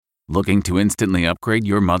Looking to instantly upgrade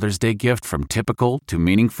your Mother's Day gift from typical to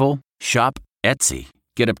meaningful? Shop Etsy.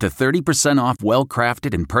 Get up to 30% off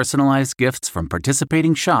well-crafted and personalized gifts from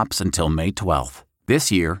participating shops until May 12th. This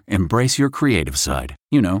year, embrace your creative side.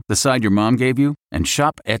 You know, the side your mom gave you. And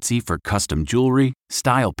shop Etsy for custom jewelry,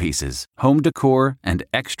 style pieces, home decor, and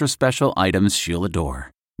extra special items she'll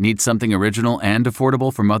adore. Need something original and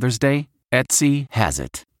affordable for Mother's Day? Etsy has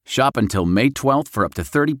it. Shop until May 12th for up to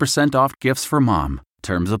 30% off gifts for mom.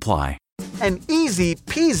 Terms apply. An easy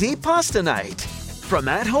peasy pasta night. From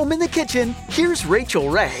at home in the kitchen, here's Rachel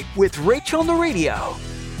Ray with Rach on the Radio.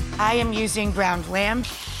 I am using ground lamb.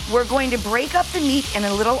 We're going to break up the meat in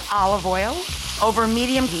a little olive oil over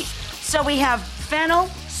medium heat. So we have fennel,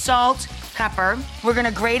 salt, pepper. We're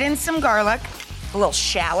gonna grate in some garlic, a little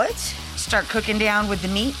shallot, start cooking down with the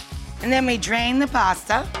meat. And then we drain the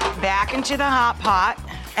pasta back into the hot pot.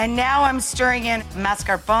 And now I'm stirring in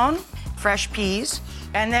mascarpone, fresh peas.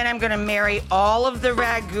 And then I'm gonna marry all of the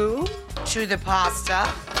ragu to the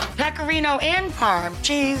pasta, pecorino and parm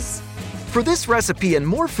cheese. For this recipe and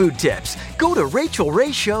more food tips, go to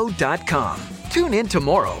RachelRayShow.com. Tune in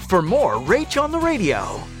tomorrow for more Rach on the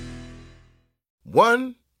Radio.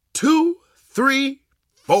 1, 2, 3,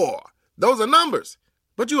 4. Those are numbers,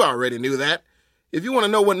 but you already knew that. If you want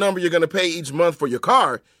to know what number you're going to pay each month for your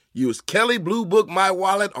car, use Kelley Blue Book My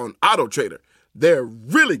Wallet on AutoTrader. They're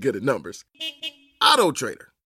really good at numbers. AutoTrader.